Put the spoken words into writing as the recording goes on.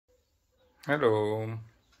Hello,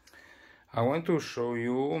 I want to show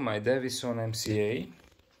you my Davidson MCA,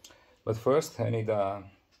 but first I need to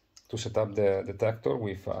set up the detector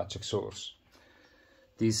with a check source.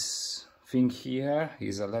 This thing here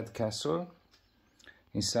is a lead castle.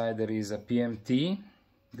 Inside there is a PMT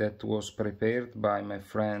that was prepared by my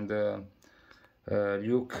friend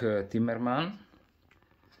Luke Timmerman.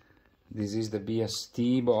 This is the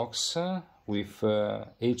BST box with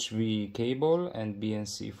HV cable and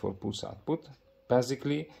BNC for pulse output.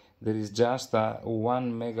 Basically, there is just a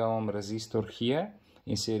 1 mega ohm resistor here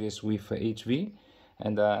in series with HV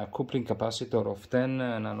and a coupling capacitor of 10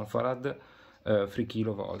 nanofarad 3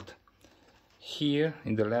 kilovolt. Here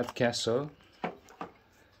in the LED castle,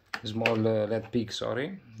 small LED peak,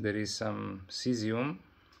 sorry, there is some cesium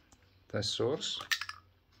test source,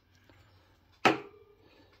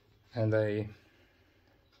 and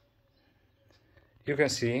you can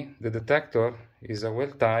see the detector is a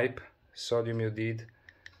well-type sodium iodide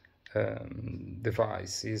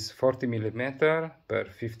device. Is 40 mm per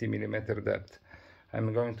 50 mm depth.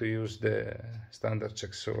 I'm going to use the standard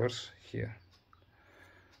check source here.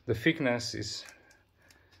 The thickness is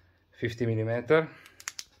 50 mm.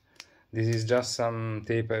 This is just some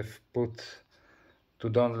tape I've put to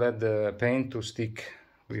don't let the paint to stick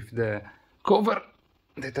with the cover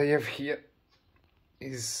that I have here.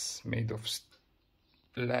 Is made of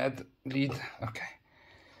lead. Okay,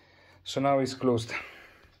 so now it's closed,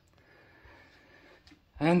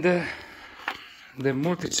 and the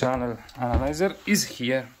multi-channel analyzer is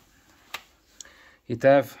here. It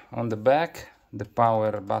have on the back the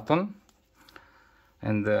power button,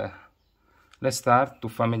 and let's start to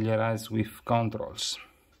familiarize with controls.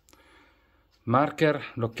 Marker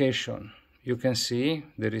location. You can see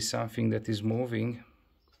there is something that is moving.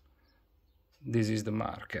 This is the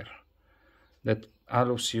marker that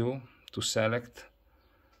allows you to select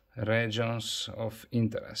regions of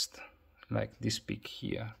interest, like this peak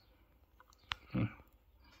here.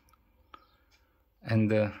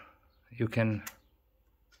 And you can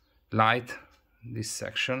light this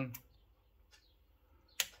section,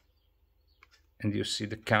 and you see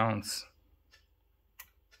the counts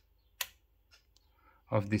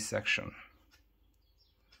of this section.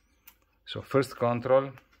 So first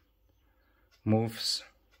control moves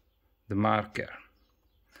the marker.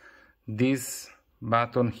 This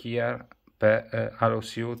button here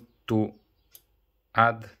allows you to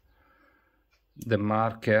add the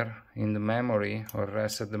marker in the memory or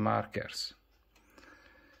reset the markers.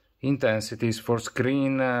 Intensities for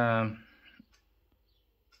screen,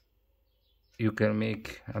 you can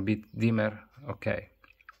make a bit dimmer, okay,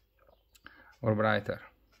 or brighter.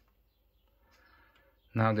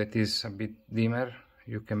 Now that is a bit dimmer,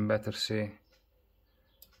 you can better see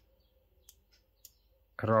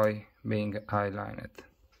ROI being highlighted.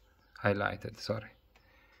 Sorry.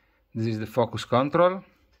 This is the focus control.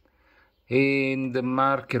 In the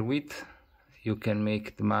marker width, you can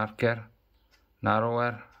make the marker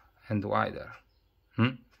narrower and wider.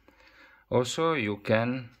 Also, you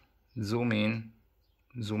can zoom in,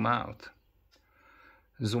 zoom out,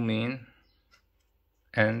 zoom in,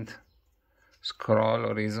 and scroll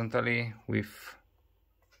horizontally with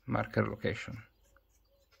marker location.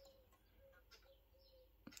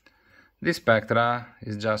 This spectra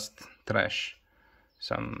is just trash,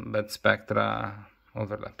 some bad spectra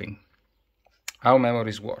overlapping. How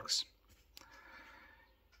memories works?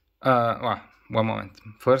 Well, one moment.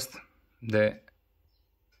 First, the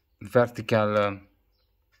vertical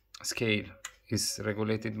scale is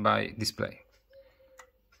regulated by display.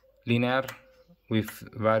 Linear with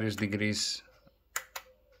various degrees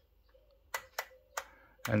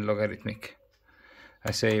and logarithmic.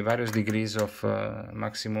 I say various degrees of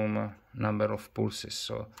maximum number of pulses,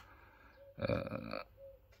 so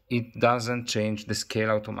it doesn't change the scale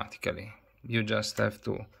automatically. You just have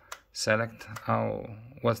to select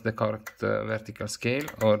what's the correct vertical scale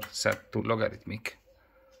or set to logarithmic.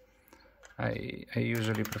 I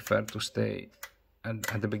usually prefer to stay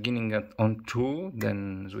at the beginning on 2,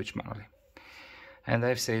 then switch manually. And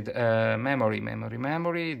I've said memory.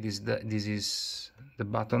 This is the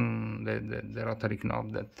button, the rotary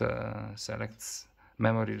knob that selects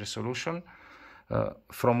memory resolution.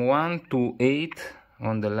 From 1 to 8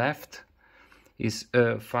 on the left is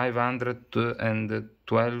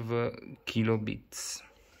 512 kilobits.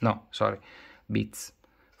 No, sorry, bits.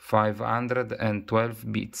 512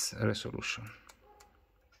 bits resolution.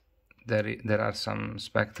 There are some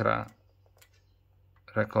spectra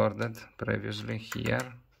recorded previously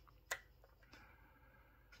here,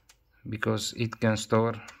 because it can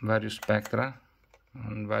store various spectra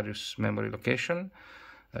on various memory location.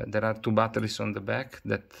 There are two batteries on the back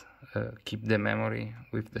that keep the memory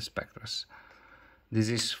with the spectra. This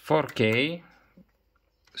is 4K,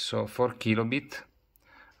 so 4 kilobit,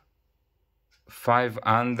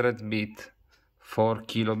 500 bit, 4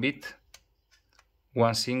 kilobit,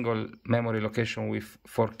 one single memory location with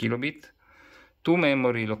 4 kilobit, two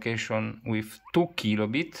memory location with 2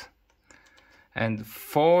 kilobit, and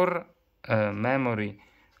 4 memory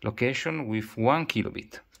location with 1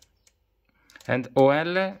 kilobit. And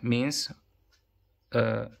OL means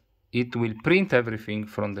it will print everything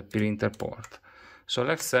from the printer port. So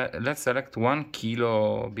let's select 1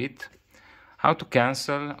 kilobit. How to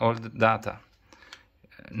cancel all the data?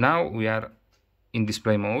 Now we are in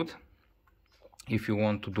display mode. If you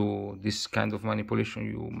want to do this kind of manipulation,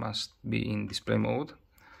 you must be in display mode.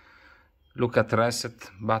 Look at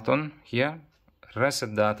reset button here,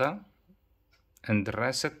 reset data and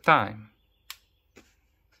reset time.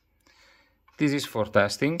 This is for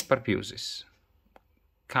testing purposes.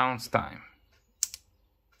 Counts time.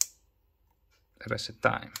 Reset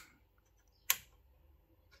time.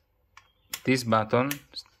 This button,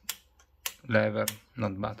 lever,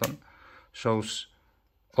 not button, shows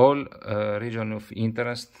all region of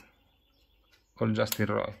interest, all just in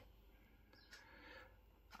ROI.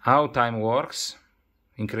 How time works: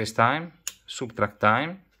 increase time, subtract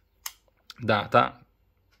time, data,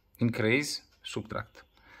 increase, subtract.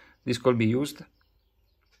 This could be used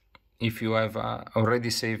if you have already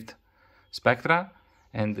saved spectra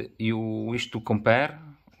and you wish to compare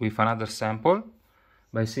with another sample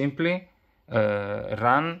by simply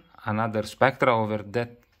run another spectra over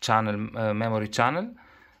that channel, memory channel,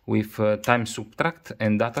 with time subtract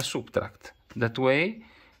and data subtract. That way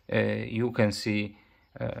you can see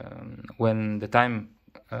when the time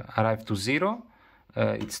arrives to 0,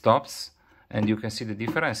 it stops, and you can see the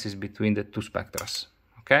differences between the two spectra.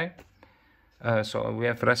 Okay, so we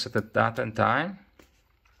have resetted data and time.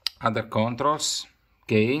 Other controls: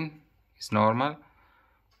 gain is normal,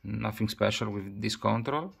 nothing special with this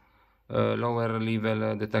control. Lower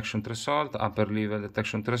level detection threshold, upper level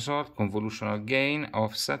detection threshold, convolutional gain,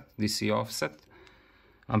 offset, DC offset,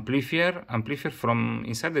 amplifier. From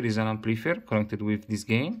inside there is an amplifier connected with this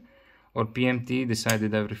gain, or PMT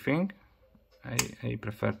decided everything. I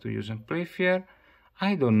prefer to use amplifier.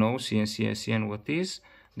 I don't know CNC SCN what is.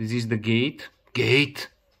 This is the gate,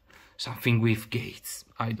 something with gates,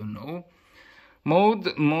 I don't know. Mode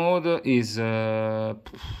is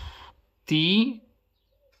T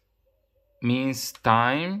means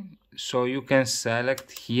time, so you can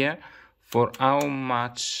select here for how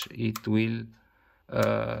much it will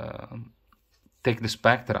take the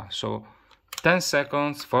spectra. So 10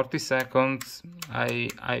 seconds, 40 seconds.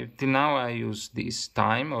 Till now I use this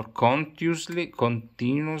time, or continuously,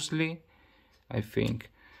 I think.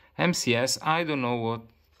 MCS, I don't know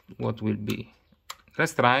what will be.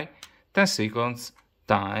 Let's try 10 seconds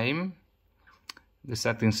time. The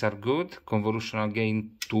settings are good. Convolutional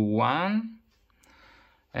gain to 1.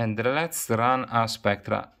 And let's run a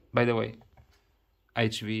spectra. By the way,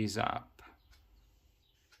 HV is up.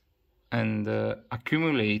 And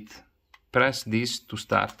accumulate. Press this to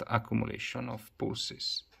start accumulation of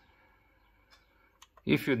pulses.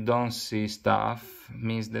 If you don't see stuff,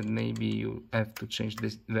 means that maybe you have to change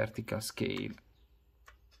this vertical scale.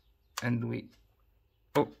 And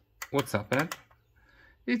oh, what's happened?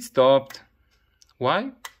 It stopped.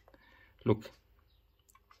 Why? Look,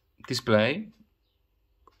 display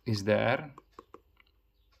is there,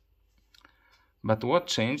 but what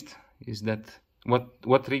changed is that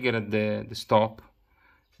what triggered the stop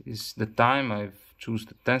is the time I've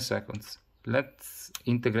chosen 10 seconds. Let's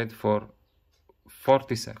integrate for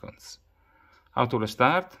 40 seconds. How to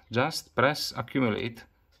restart? Just press accumulate.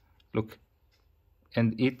 Look,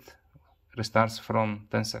 and it restarts from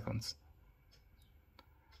 10 seconds.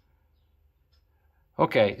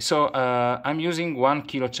 Okay, so I'm using 1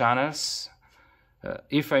 kilo channels.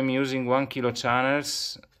 If I'm using 1 kilo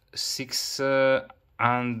channels,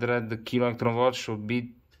 600 kilo electron volts should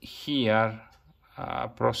be here,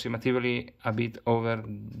 approximately a bit over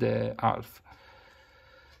the half.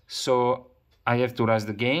 So I have to raise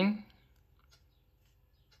the gain.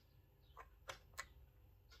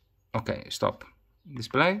 Okay, stop.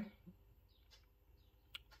 Display.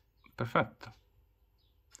 Perfetto.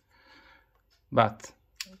 But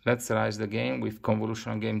let's raise the gain with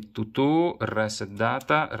convolutional gain to 2, reset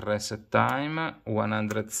data, reset time,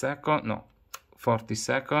 100 seconds, no, 40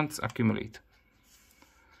 seconds, accumulate.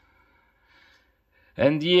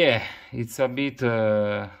 And yeah, it's a bit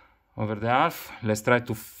over the half. Let's try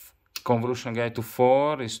to convolution gain to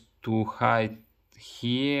 4 is too high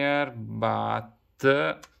here, but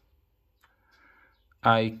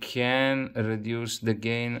I can reduce the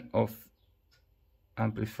gain of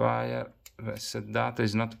amplifier. Reset data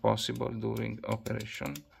is not possible during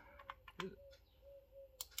operation.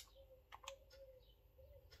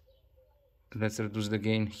 Let's reduce the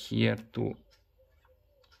gain here to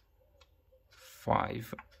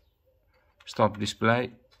 5. Stop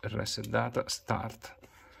display, reset data, start.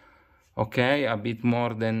 Okay, a bit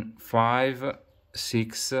more than 5,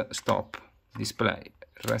 6, stop, display,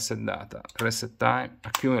 reset data, reset time,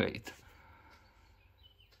 accumulate.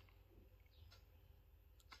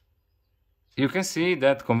 You can see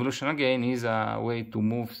that convolutional gain is a way to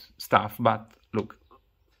move stuff, but look,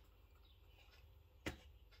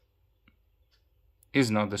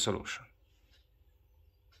 is not the solution.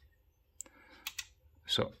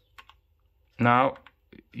 So now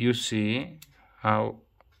you see how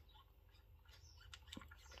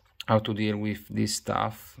to deal with this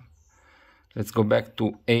stuff. Let's go back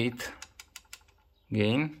to 8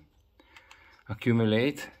 gain.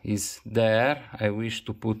 Accumulate is there. I wish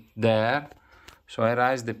to put there. So I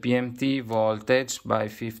raise the PMT voltage by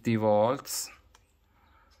 50 volts.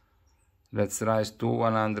 Let's rise to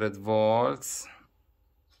 100 volts.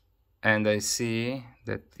 And I see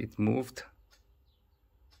that it moved.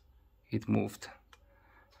 It moved.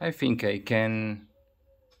 I think I can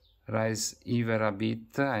rise even a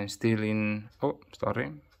bit. I'm still in, oh,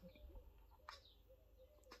 sorry.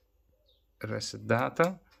 Reset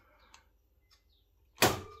data.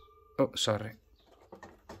 Oh, sorry.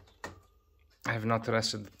 I have not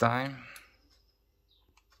reset the time.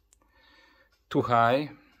 Too high.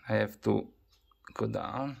 I have to go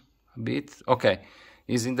down a bit. Okay,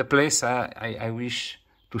 is in the place I wish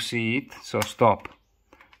to see it. So stop.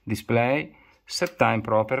 Display. Set time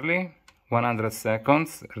properly. 100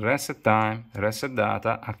 seconds. Reset time. Reset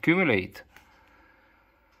data. Accumulate.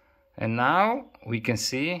 And now we can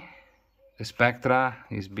see the spectra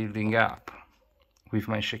is building up with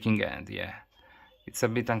my shaking hand. Yeah, it's a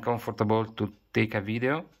bit uncomfortable to take a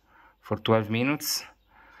video for 12 minutes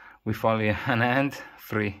with only an hand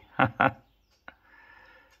free.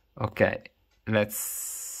 Okay,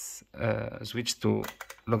 let's switch to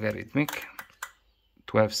logarithmic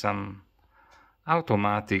to have some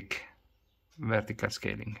automatic vertical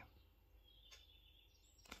scaling.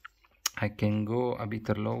 I can go a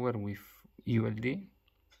bit lower with ULD.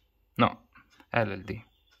 No, LLD.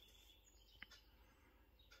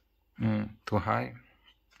 Too high.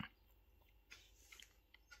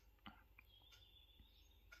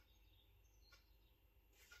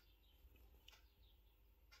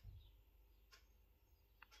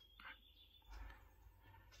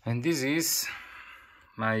 And this is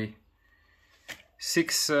my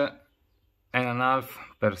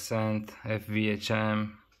 6.5%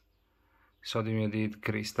 FVHM sodium iodide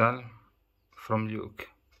crystal from Luke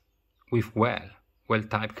with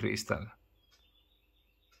well-typed crystal.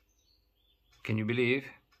 Can you believe?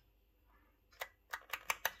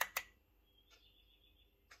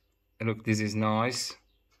 Look, this is noise.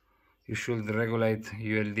 You should regulate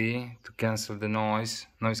ULD to cancel the noise.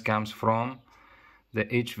 Noise comes from the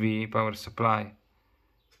HV power supply.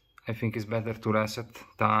 I think it's better to reset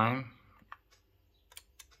time,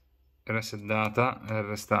 reset data, and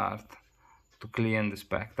restart to clean the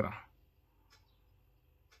spectra.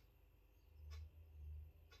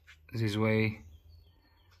 This way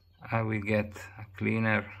I will get a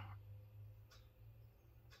cleaner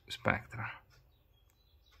spectra.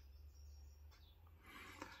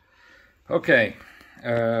 Okay,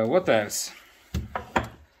 what else?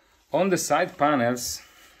 On the side panels,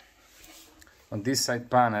 on this side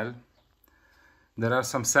panel, there are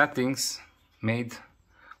some settings made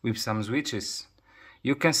with some switches.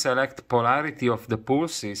 You can select polarity of the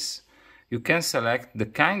pulses. You can select the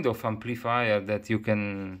kind of amplifier that you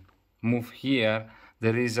can move here.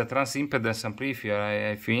 There is a transimpedance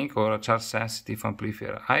amplifier, I think, or a charge sensitive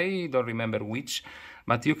amplifier. I don't remember which,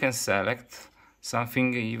 but you can select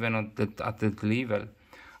something even at that level.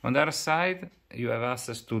 On the other side, you have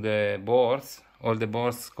access to the boards. All the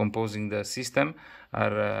boards composing the system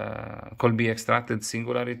are could be extracted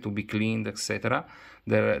singularly to be cleaned, etc.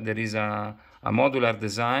 There is a modular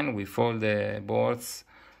design with all the boards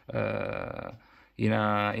in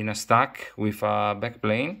a stack with a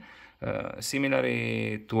backplane,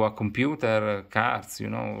 similarly to a computer cards. You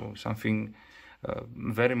know, something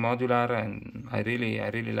very modular, and I really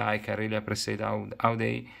appreciate how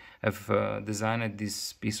they have designed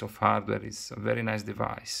this piece of hardware. It's a very nice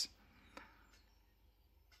device.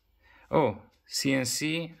 Oh,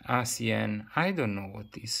 CNC ACN. I don't know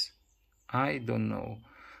what this. I don't know,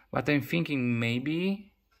 but I'm thinking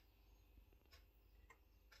maybe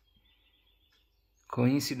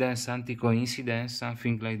coincidence, anti-coincidence,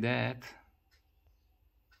 something like that.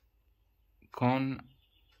 Con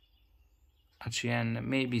ACN,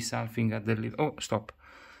 maybe something at the little. Oh, stop.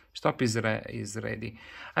 Stop is ready.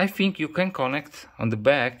 I think you can connect on the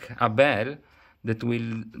back a bell that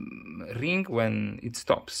will ring when it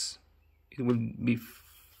stops. It will be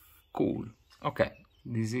cool. Okay,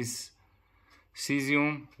 this is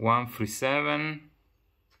cesium 137.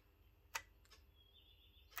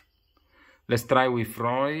 Let's try with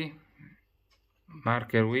ROI.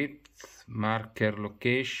 Marker width, marker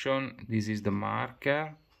location. This is the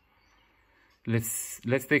marker. Let's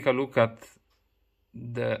take a look at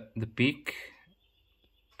the peak.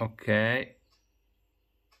 Okay.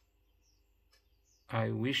 I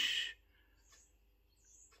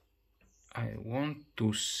want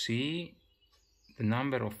to see the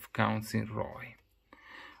number of counts in ROI.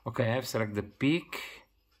 Okay, I have selected the peak,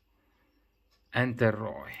 enter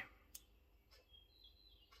ROI.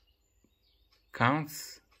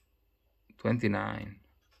 Counts 29.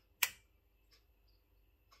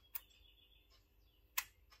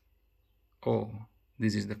 Oh,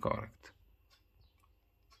 this is the correct.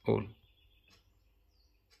 All.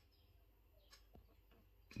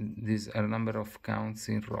 These are number of counts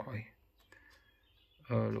in ROI.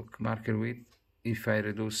 Look, marker width. If I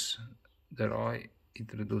reduce the ROI,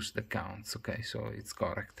 it reduces the counts. Okay, so it's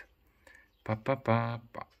correct.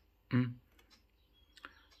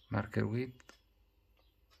 Marker width.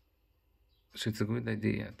 So it's a good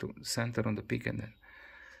idea to center on the peak and then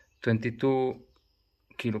 22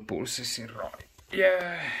 kilopulses in ROI.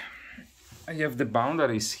 Yeah, I have the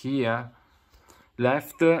boundaries here,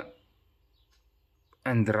 left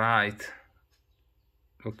and right.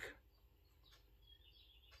 Look,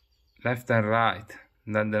 left and right,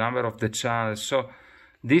 then the number of the channels. So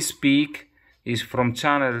this peak is from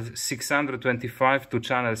channel 625 to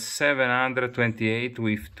channel 728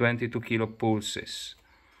 with 22 kilopulses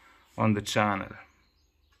on the channel.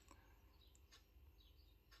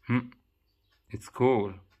 It's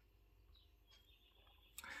cool.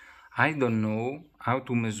 I don't know how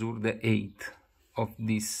to measure the height of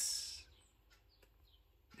this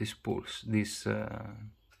pulse,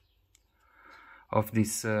 of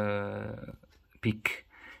this peak.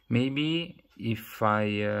 Maybe if I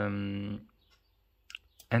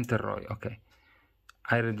enter ROI, okay,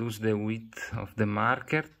 I reduce the width of the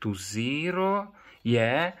marker to 0.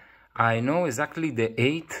 Yeah, I know exactly the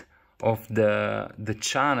height of the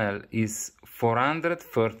channel is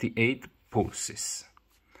 438 pulses.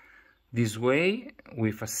 This way,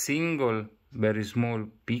 with a single very small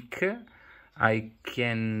peak, I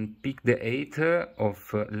can pick the height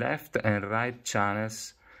of left and right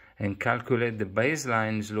channels and calculate the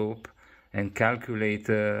baseline slope and calculate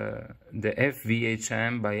the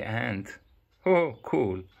FVHM by hand. Oh,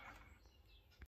 cool!